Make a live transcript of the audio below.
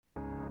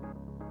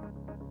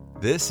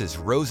This is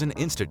Rosen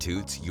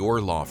Institute's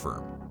Your Law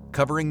Firm,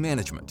 covering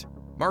management,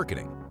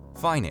 marketing,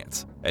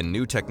 finance, and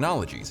new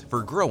technologies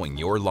for growing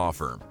your law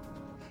firm.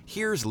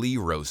 Here's Lee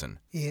Rosen.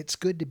 It's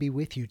good to be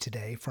with you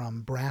today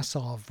from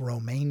Brasov,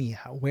 Romania,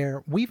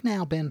 where we've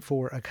now been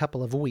for a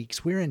couple of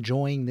weeks. We're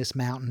enjoying this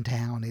mountain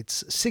town.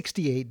 It's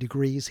 68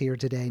 degrees here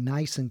today,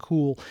 nice and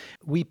cool.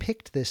 We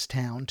picked this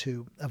town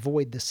to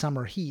avoid the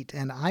summer heat,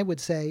 and I would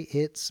say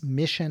it's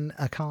mission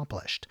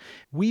accomplished.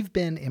 We've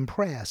been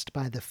impressed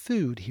by the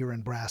food here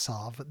in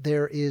Brasov.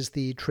 There is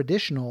the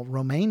traditional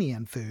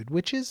Romanian food,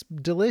 which is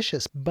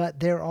delicious, but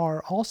there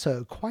are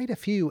also quite a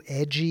few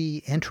edgy,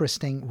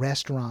 interesting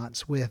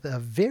restaurants with a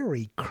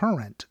very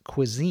current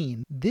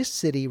cuisine. This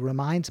city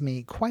reminds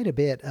me quite a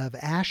bit of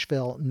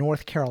Asheville,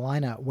 North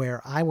Carolina,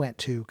 where I went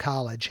to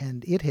college,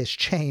 and it has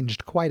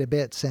changed quite a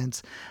bit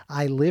since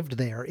I lived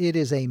there. It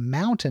is a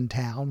mountain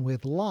town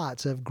with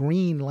lots of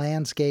green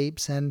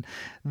landscapes and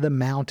the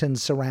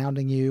mountains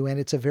surrounding you, and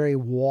it's a very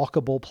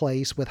walkable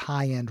place with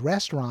high-end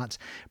restaurants.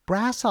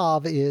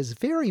 Brasov is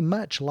very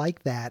much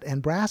like that,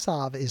 and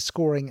Brasov is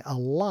scoring a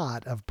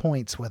lot of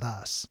points with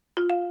us.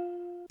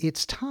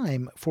 It's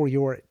time for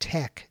your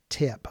tech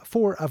tip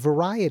for a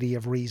variety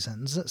of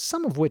reasons,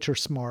 some of which are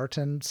smart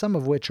and some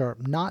of which are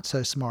not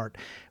so smart.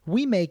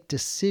 We make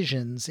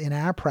decisions in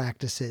our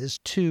practices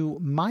to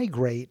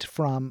migrate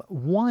from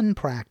one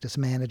practice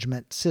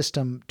management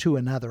system to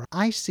another.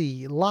 I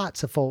see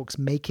lots of folks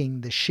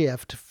making the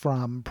shift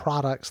from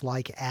products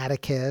like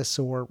Atticus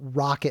or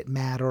Rocket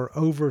Matter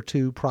over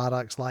to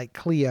products like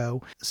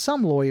Clio.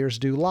 Some lawyers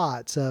do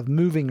lots of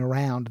moving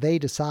around. They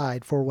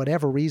decide for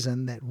whatever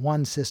reason that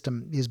one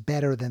system is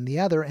better than the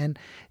other, and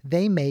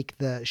they make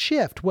the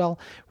shift. Well,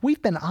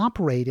 we've been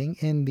operating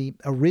in the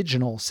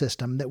original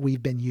system that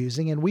we've been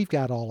using, and we've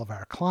got all of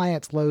our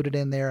clients loaded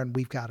in there, and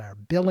we've got our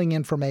billing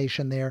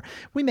information there.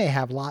 We may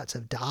have lots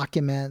of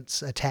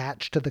documents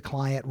attached to the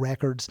client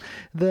records.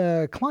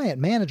 The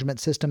client management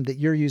system that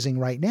you're using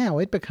right now,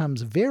 it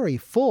becomes very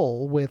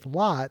full with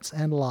lots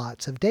and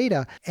lots of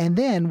data. And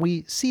then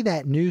we see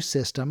that new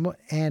system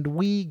and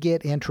we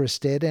get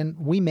interested and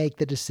we make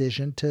the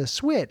decision to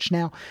switch.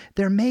 Now,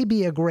 there may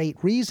be a great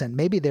reason.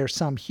 Maybe there's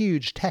some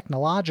huge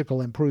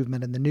technological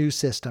improvement in the new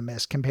system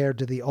as compared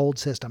to the old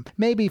system.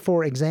 Maybe,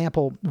 for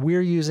example,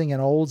 we're using an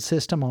old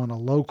system on a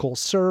local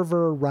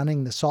server,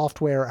 running the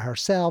software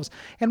ourselves,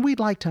 and we'd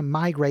like to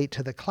migrate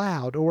to the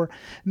cloud. Or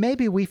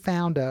maybe we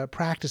found a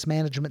practice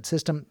management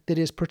system that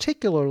is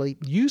particularly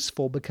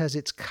useful because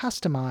it's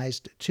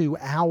customized to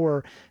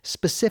our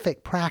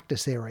specific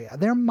practice area.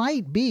 There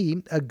might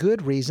be a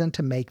good reason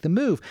to make the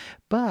move,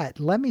 but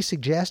let me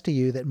suggest to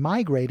you that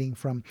migrating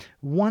from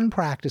one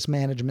practice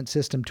management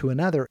system to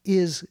another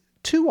is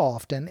too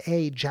often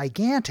a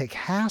gigantic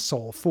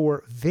hassle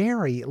for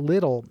very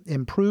little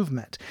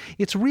improvement.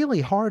 It's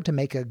really hard to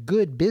make a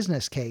good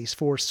business case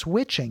for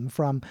switching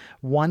from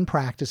one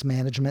practice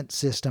management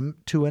system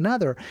to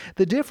another.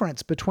 The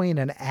difference between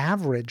an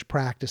average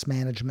practice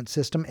management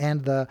system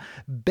and the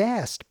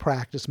best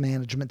practice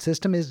management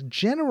system is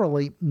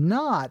generally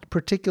not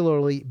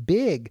particularly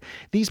big.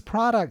 These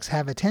products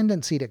have a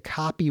tendency to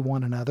copy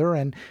one another,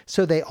 and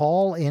so they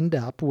all end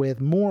up with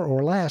more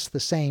or less the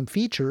same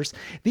features.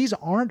 These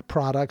aren't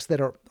products that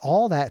are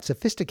all that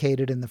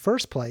sophisticated in the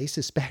first place,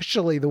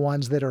 especially the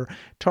ones that are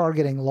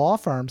targeting law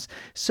firms.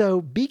 So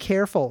be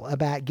careful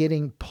about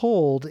getting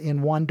pulled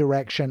in one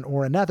direction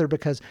or another,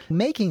 because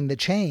making the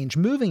change,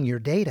 moving your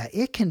data,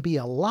 it can be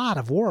a lot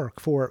of work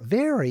for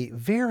very,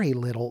 very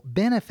little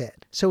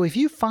benefit. So if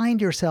you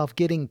find yourself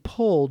getting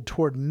pulled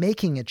toward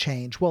making a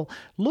change, well,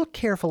 look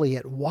carefully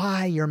at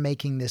why you're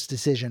making this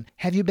decision.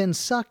 Have you been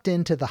sucked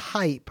into the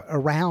hype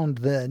around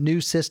the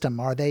new system?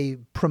 Are they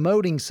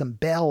promoting some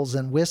bells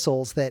and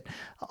whistles that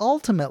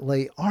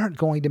ultimately aren't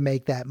going to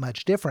make that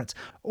much difference?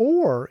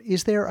 Or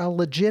is there a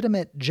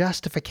legitimate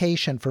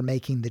justification for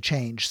making the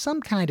change, some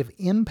kind of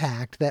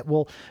impact that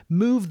will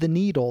move the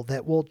needle,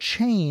 that will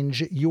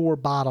change your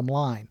bottom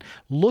line?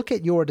 Look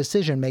at your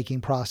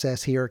decision-making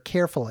process here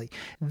carefully.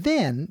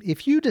 Then,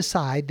 if you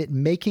decide that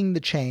making the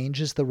change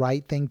is the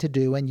right thing to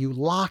do and you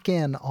lock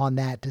in on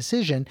that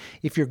decision,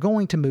 if you're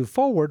going to move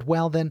forward,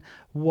 well then,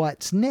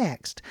 what's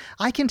next?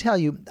 I can tell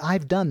you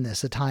I've done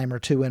this a time or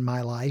two in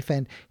my life,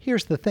 and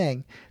here's the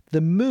thing.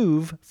 The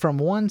move from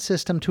one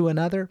system to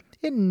another,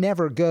 it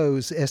never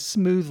goes as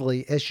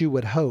smoothly as you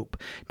would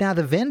hope. Now,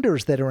 the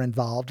vendors that are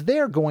involved,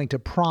 they're going to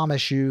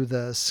promise you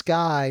the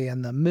sky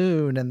and the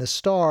moon and the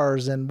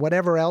stars and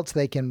whatever else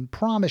they can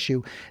promise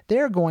you.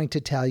 They're going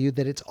to tell you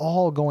that it's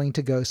all going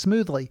to go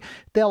smoothly.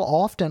 They'll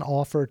often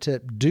offer to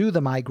do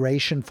the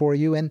migration for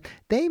you, and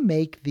they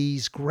make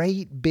these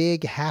great,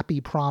 big,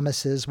 happy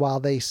promises while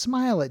they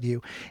smile at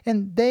you.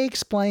 And they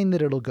explain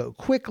that it'll go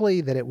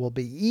quickly, that it will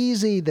be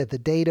easy, that the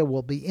data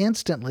will be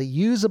instantly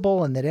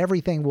usable, and that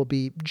everything will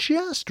be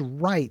just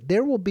right.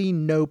 There will be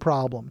no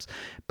problems.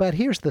 But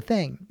here's the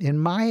thing. In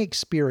my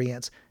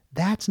experience,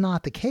 That's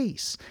not the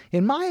case.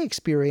 In my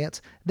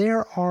experience,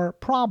 there are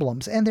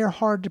problems and they're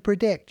hard to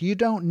predict. You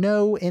don't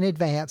know in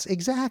advance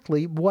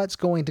exactly what's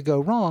going to go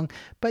wrong,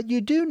 but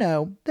you do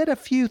know that a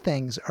few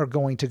things are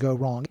going to go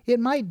wrong. It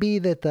might be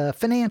that the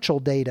financial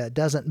data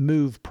doesn't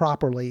move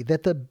properly,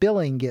 that the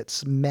billing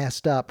gets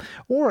messed up,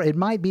 or it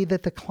might be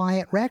that the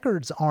client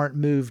records aren't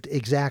moved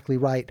exactly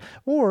right,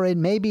 or it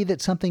may be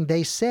that something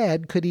they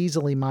said could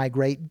easily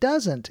migrate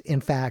doesn't, in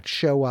fact,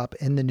 show up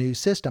in the new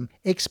system.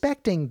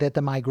 Expecting that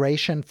the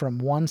migration from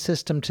one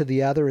system to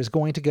the other is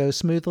going to go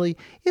smoothly,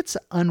 it's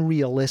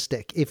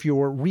unrealistic if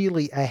you're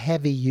really a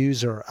heavy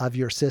user of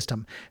your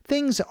system.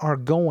 Things are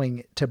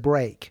going to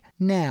break.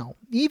 Now,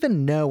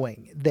 even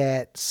knowing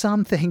that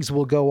some things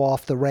will go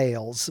off the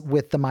rails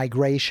with the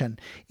migration,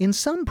 in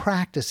some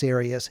practice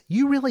areas,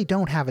 you really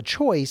don't have a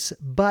choice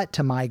but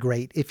to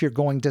migrate if you're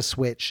going to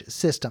switch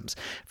systems.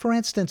 For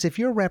instance, if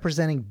you're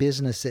representing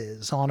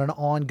businesses on an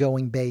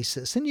ongoing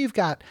basis and you've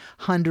got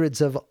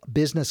hundreds of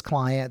business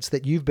clients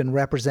that you've been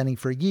representing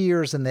for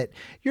years and that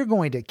you're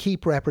going to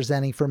keep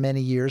representing for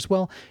many years,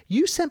 well,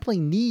 you simply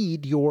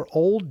need your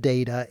old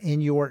data in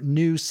your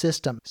new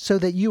system so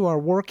that you are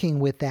working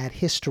with that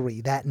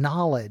history, that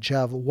knowledge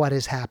of what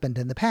has happened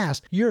in the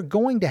past. You're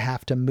going to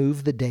have to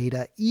move the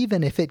data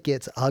even if it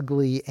gets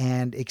ugly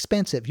and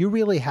expensive. You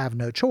really have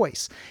no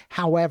choice.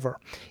 However,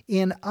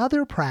 in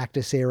other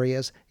practice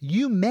areas,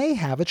 you may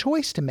have a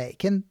choice to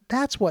make, and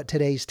that's what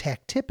today's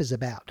tech tip is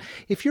about.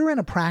 If you're in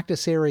a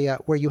practice area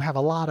where you have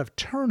a lot of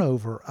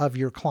turnover of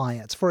your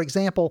clients, for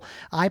example,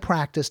 I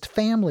practiced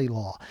family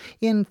law.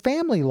 In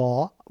family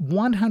law,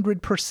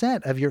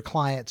 100% of your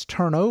clients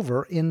turn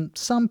over in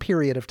some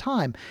period of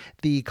time.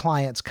 The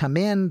clients come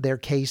in, their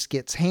case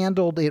gets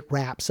handled, it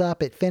wraps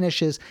up, it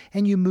finishes,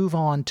 and you move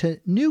on to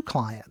new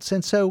clients.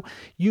 And so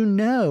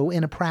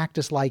in a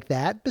practice like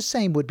that, the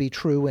same would be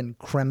true in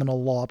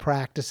criminal law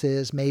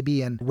practices,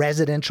 maybe in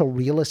residential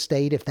real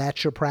estate if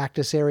that's your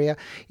practice area.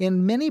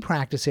 In many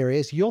practice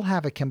areas, you'll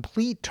have a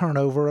complete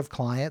turnover of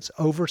clients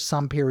over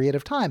some period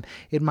of time.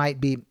 It might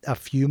be a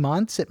few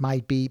months, it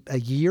might be a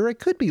year, it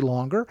could be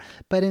longer,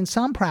 but in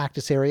some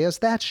practice areas,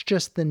 that's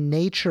just the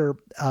nature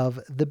of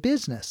the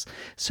business.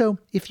 So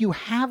if you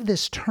have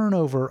this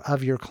turnover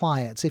of your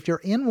clients, if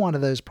you're in one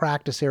of those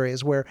practice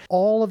areas where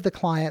all of the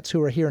clients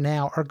who are here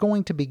now are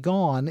going to be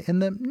gone in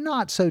the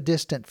not so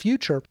distant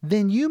future,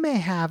 then you may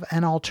have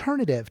an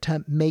alternative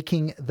to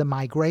making the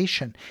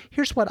migration.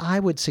 Here's what I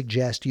would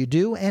suggest you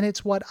do, and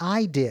it's what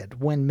I did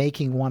when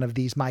making one of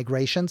these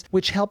migrations,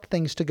 which helped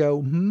things to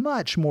go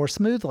much more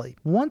smoothly.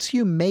 Once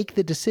you make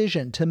the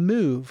decision to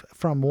move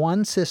from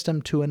one system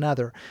to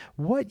another,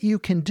 what you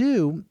can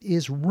do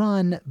is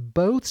run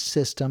both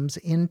systems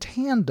in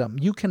tandem.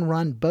 You can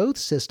run both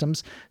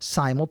systems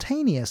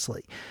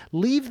simultaneously.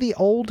 Leave the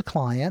old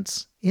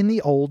clients in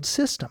the old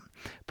system.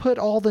 Put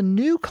all the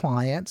new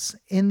clients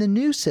in the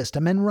new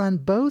system and run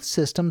both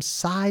systems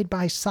side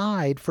by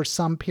side for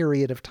some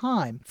period of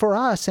time. For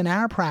us, in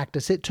our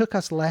practice, it took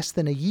us less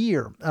than a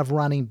year of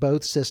running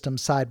both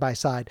systems side by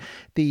side.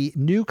 The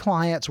new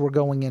clients were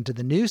going into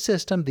the new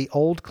system, the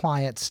old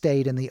clients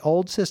stayed in the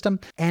old system,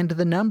 and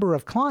the number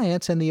of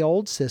clients in the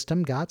old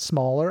system got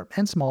smaller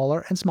and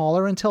smaller and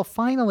smaller until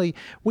finally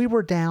we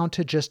were down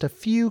to just a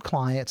few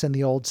clients in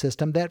the old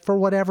system that for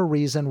whatever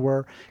reason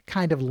were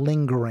kind of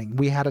lingering.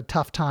 We had a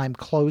tough time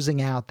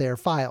closing out their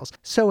files.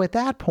 So at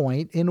that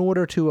point, in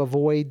order to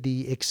avoid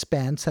the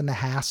expense and the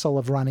hassle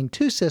of running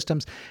two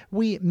systems,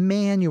 we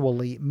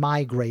manually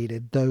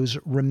migrated those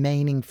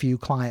remaining few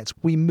clients.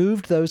 We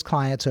moved those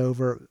clients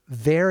over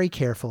very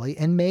carefully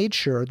and made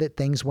sure that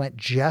things went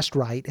just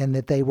right and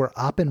that they were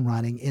up and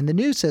running in the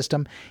new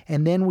system,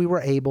 and then we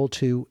were able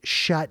to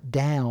shut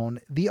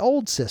down the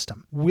old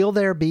system. Will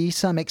there be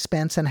some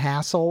expense and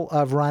hassle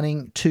of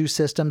running two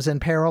systems in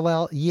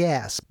parallel?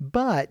 Yes,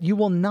 but you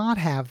will not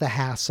have the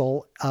hassle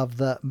of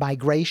the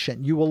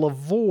migration. You will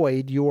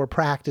avoid your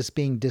practice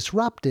being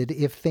disrupted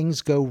if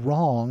things go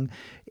wrong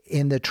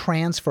in the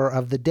transfer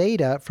of the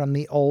data from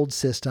the old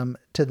system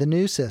to the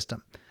new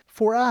system.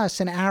 For us,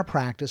 in our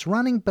practice,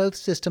 running both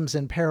systems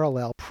in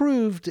parallel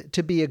proved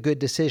to be a good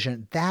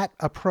decision. That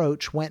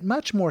approach went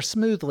much more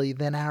smoothly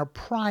than our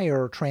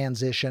prior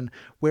transition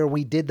where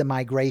we did the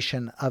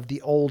migration of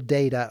the old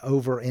data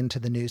over into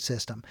the new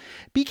system.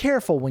 Be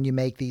careful when you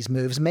make these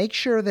moves. Make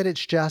sure that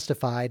it's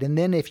justified, and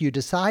then if you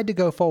decide to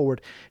go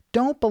forward,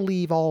 don't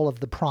believe all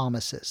of the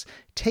promises.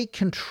 Take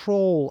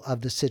control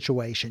of the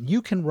situation.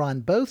 You can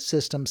run both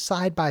systems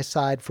side by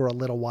side for a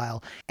little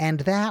while, and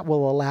that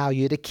will allow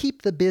you to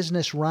keep the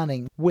business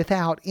running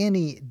without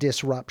any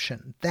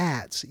disruption.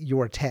 That's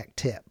your tech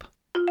tip.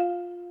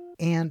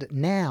 And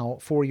now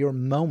for your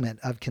moment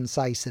of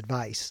concise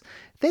advice.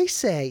 They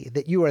say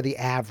that you are the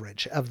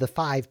average of the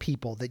 5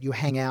 people that you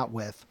hang out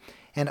with.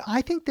 And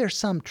I think there's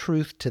some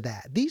truth to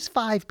that. These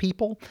 5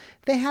 people,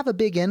 they have a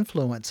big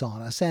influence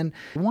on us. And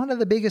one of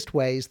the biggest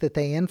ways that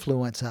they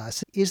influence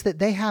us is that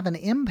they have an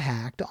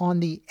impact on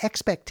the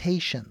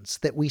expectations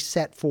that we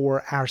set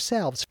for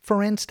ourselves.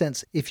 For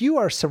instance, if you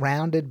are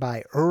surrounded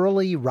by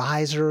early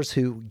risers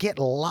who get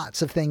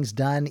lots of things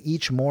done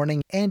each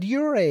morning, and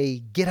you're a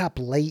get up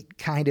late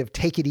kind of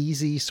take it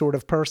easy sort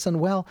of person,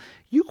 well,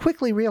 you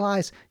quickly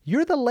realize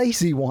you're the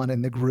lazy one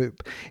in the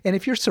group. And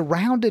if you're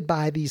surrounded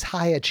by these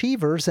high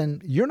achievers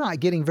and you're not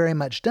getting very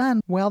much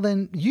done, well,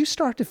 then you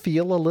start to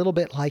feel a little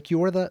bit like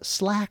you're the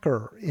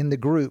slacker in the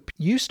group.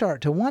 You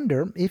start to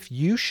wonder if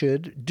you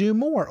should do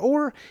more,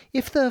 or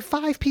if the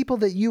 5 people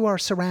that you are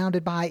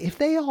surrounded by, if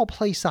they all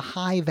place a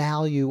high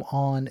value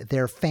on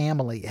their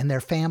family and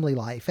their family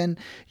life, and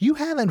you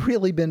haven't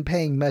really been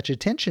paying much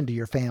attention to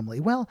your family,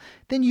 well,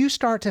 then you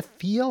start to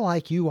feel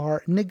like you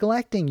are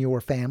neglecting your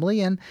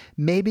family, and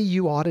maybe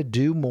you ought to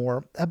do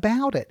more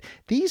about it.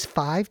 These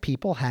 5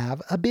 people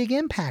have a big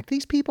impact.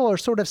 These people are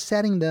sort of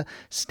setting the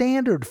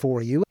standard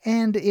for you.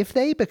 And if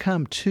they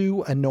become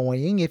too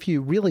annoying, if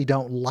you really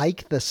don't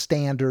like the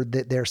standard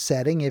that they're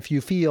setting, if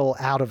you feel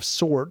out of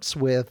sorts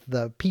with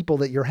the people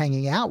that you're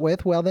hanging out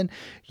with, well, then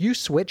you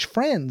switch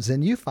friends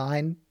and you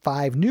find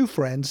 5 new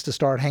friends to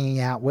start hanging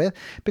out with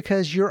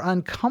because you're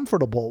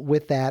uncomfortable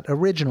with that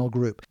original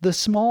group. The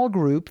small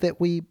group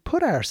that we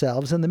put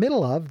ourselves in the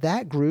middle of,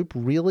 that group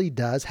really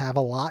does have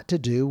a lot to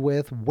do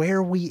with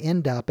where we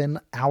end up in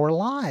our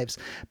lives.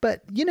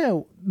 But,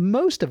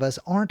 most of us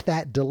aren't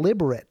that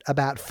deliberate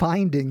about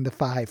finding the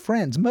 5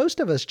 friends.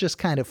 Most of us just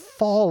kind of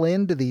fall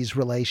into these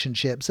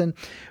relationships, and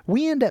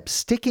we end up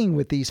sticking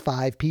with these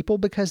 5 people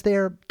because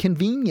they're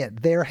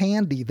convenient, they're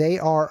handy, they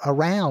are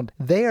around.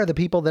 They are the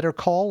people that are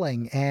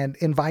calling and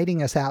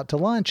inviting us out to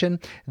lunch, and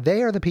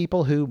they are the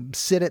people who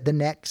sit at the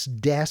next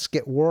desk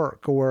at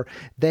work, or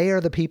they are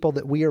the people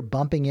that we are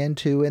bumping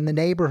into in the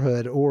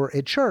neighborhood or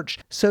at church.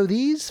 So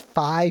these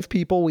 5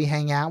 people we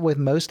hang out with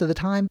most of the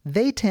time,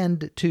 they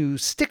tend to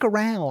stick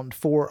around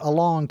for a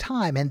long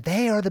time, and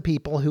they are the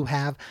people who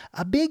have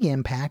a big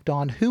impact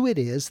on who it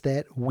is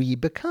that we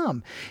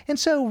become. And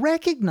so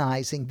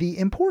recognizing the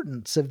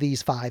importance of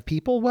these 5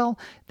 people, well,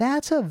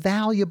 that's a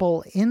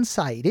valuable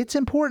insight. It's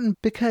important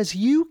because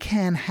you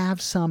can have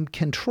some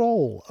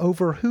control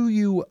over who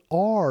you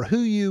are, who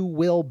you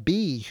will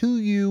be, who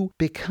you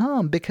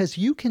become, because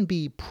you can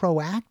be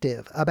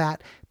proactive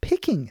about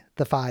picking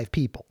the 5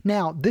 people.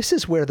 Now, this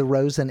is where the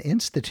Rosen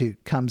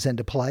Institute comes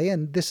into play,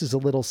 and this is a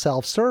little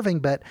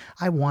self-serving, but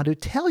I want to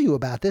tell you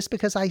about this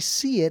because I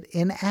see it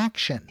in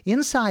action.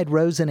 Inside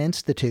Rosen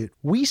Institute,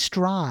 we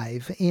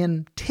strive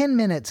in 10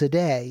 minutes a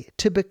day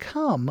to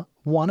become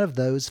one of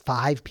those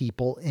 5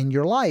 people in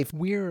your life.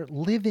 We're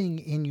living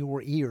in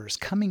your ears,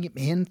 coming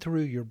in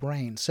through your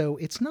brain. So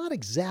it's not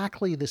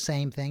exactly the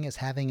same thing as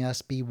having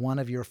us be one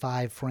of your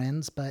 5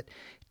 friends, but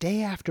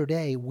day after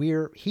day,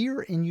 we're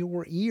here in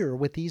your ear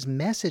with these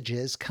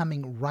messages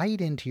coming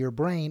right into your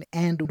brain,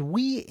 and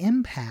we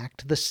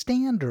impact the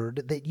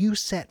standard that you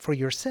set for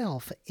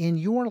yourself in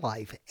your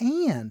life.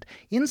 And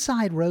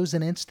inside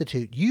Rosen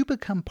Institute, you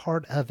become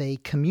part of a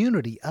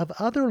community of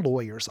other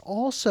lawyers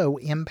also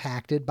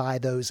impacted by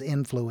those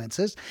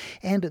influences,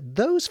 and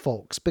those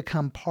folks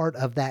become part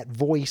of that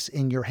voice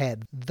in your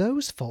head.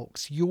 Those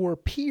folks, your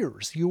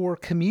peers, your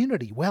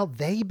community, well,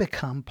 they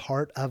become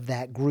part of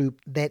that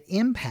group that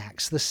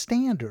impacts the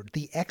standard,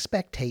 the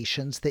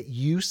expectations that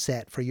you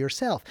set for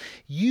yourself.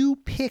 You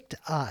picked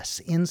us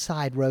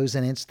inside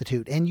Rosen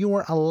Institute, and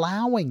you're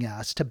allowing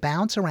us to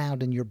bounce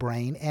around in your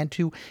brain and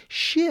to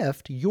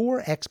shift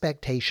your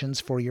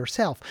expectations for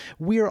yourself.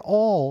 We're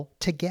all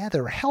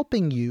together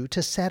helping you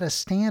to set a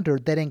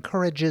standard that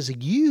encourages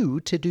you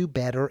to do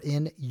better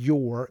in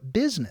your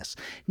business.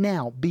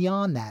 Now,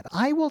 beyond that,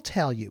 I will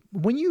tell you,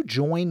 when you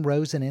join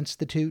Rosen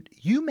Institute,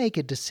 you make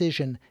a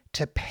decision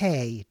to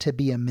pay to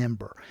be a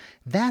member.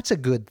 That's a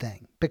good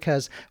thing,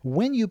 because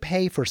when you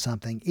pay for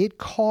something, it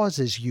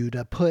causes you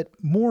to put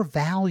more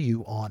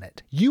value on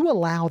it. You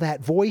allow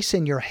that voice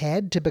in your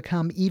head to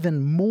become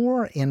even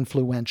more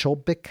influential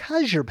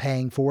because you're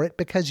paying for it,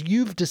 because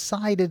you've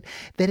decided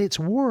that it's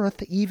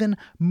worth even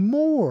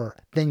more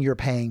than you're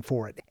paying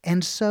for it.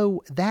 And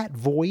so that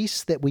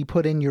voice that we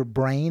put in your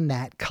brain,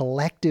 that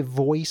collective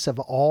voice of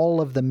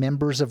all of the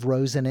members of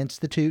Rosen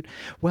Institute,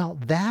 well,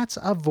 that's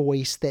a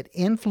voice that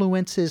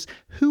influences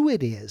who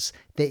it is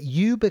that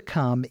you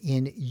become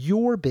in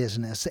your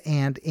business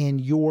and in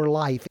your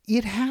life.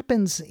 It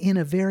happens in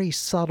a very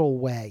subtle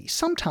way.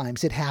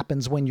 Sometimes it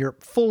happens when you're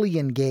fully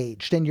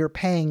engaged and you're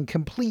paying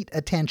complete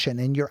attention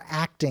and you're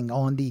acting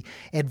on the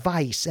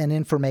advice and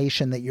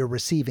information that you're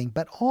receiving.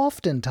 But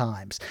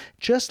oftentimes,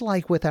 just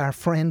like with our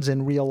friends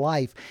in real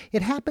life,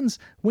 it happens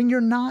when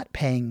you're not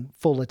paying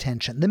full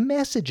attention. The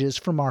messages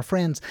from our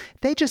friends,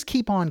 they just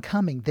keep on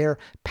coming. They're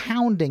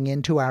pounding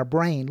into our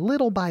brain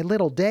little by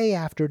little, day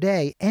after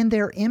day, and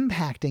they're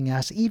impacting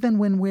us even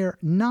when we're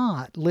not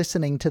not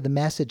listening to the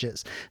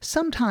messages.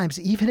 Sometimes,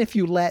 even if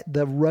you let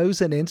the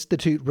Rosen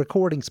Institute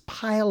recordings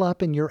pile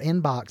up in your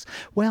inbox,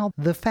 well,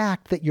 the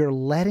fact that you're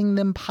letting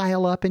them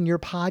pile up in your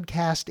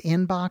podcast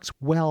inbox,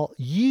 well,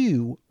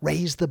 you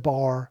raise the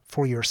bar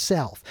for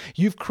yourself.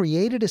 You've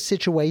created a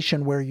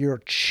situation where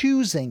you're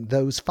choosing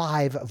those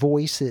 5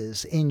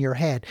 voices in your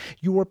head.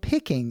 You're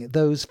picking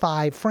those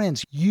 5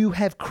 friends. You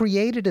have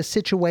created a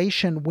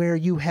situation where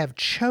you have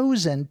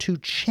chosen to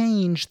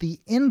change the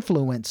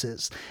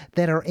influences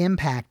that are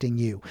impacting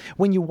you.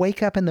 When you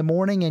wake up in the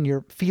morning and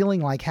you're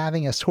feeling like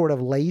having a sort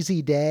of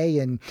lazy day,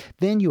 and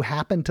then you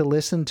happen to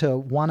listen to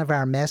one of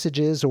our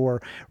messages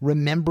or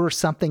remember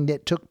something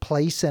that took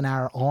place in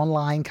our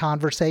online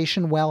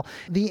conversation, well,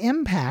 the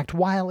impact,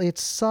 while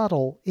it's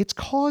subtle, it's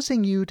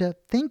causing you to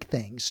think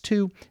things,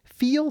 to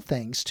feel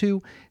things,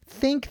 to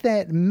think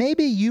that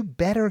maybe you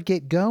better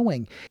get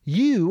going.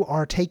 You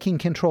are taking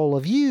control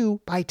of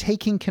you by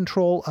taking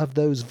control of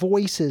those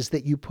voices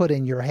that you put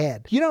in your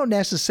head. You don't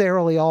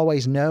necessarily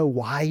always know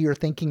why you're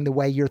thinking the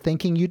way you're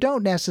thinking. You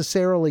don't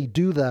necessarily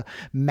do the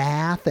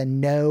math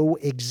and know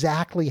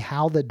exactly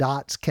how the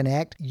dots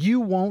connect. You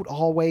won't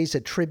always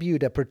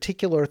attribute a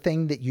particular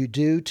thing that you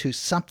do to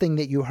something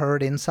that you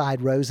heard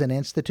inside Rosen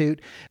Institute,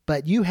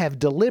 but you have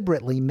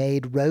deliberately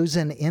made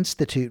Rosen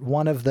Institute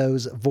one of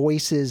those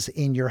voices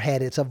in your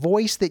head. It's a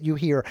voice that you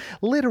hear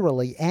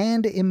literally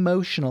and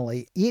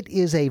emotionally. It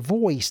is a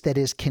voice that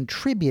is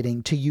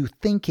contributing to you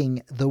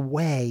thinking the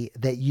way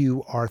that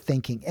you are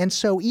thinking. And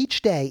so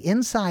each day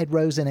inside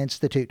Rosen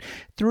Institute,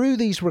 through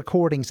these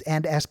recordings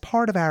and as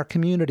part of our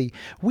community,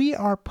 we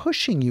are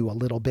pushing you a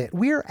little bit.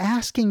 We're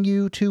asking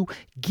you to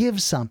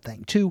give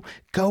something, to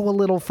go a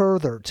little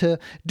further, to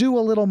do a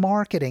little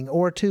marketing,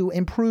 or to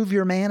improve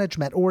your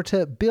management, or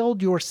to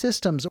build your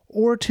systems,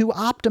 or to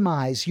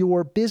optimize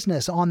your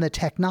business on the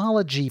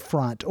technology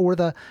front or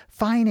the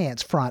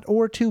finance front,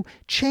 or to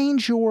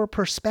change your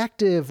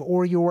perspective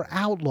or your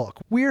outlook.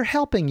 We're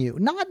helping you,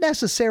 not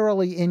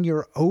necessarily in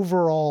your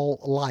overall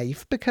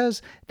life,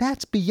 because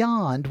that's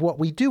beyond what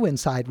we do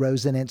inside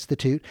Rosen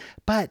Institute,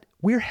 but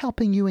we're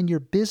helping you in your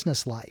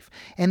business life.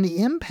 And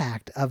the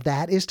impact of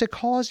that is to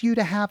cause you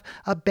to have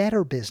a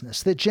better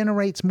business that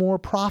generates more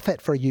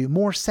profit for you,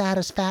 more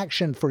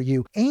satisfaction for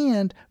you,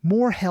 and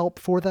more help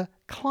for the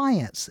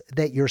clients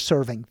that you're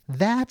serving.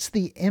 That's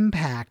the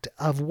impact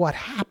of what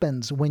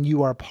happens when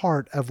you are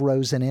part of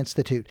Rosen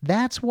Institute.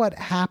 That's what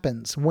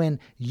happens when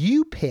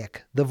you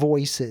pick the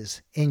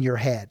voices in your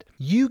head.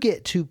 You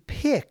get to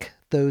pick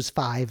those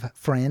 5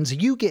 friends.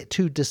 You get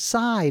to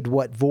decide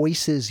what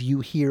voices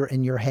you hear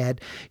in your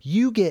head.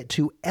 You get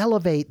to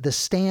elevate the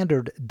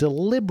standard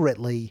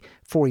deliberately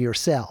for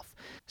yourself.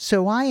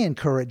 So I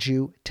encourage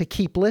you to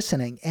keep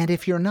listening. And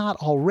if you're not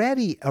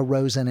already a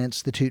Rosen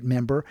Institute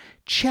member,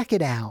 check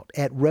it out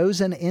at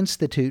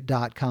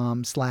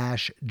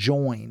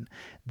roseninstitute.com/join.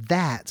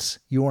 That's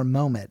your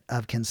moment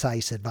of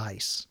concise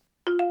advice.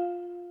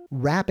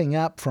 Wrapping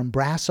up from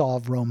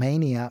Brasov,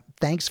 Romania,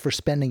 thanks for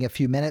spending a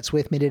few minutes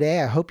with me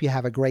today. I hope you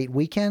have a great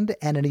weekend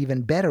and an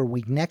even better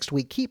week next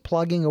week. Keep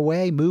plugging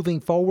away,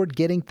 moving forward,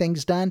 getting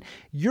things done.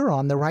 You're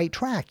on the right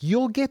track.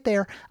 You'll get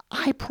there.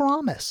 I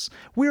promise.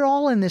 We're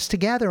all in this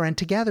together, and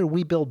together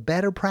we build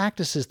better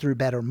practices through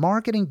better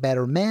marketing,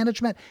 better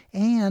management,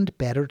 and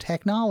better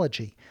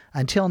technology.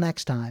 Until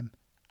next time,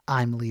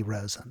 I'm Lee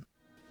Rosen.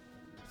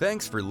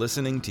 Thanks for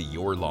listening to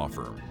Your Law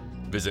Firm.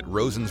 Visit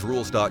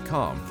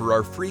rosensrules.com for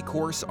our free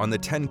course on the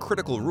 10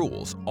 critical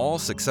rules all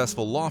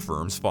successful law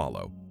firms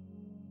follow.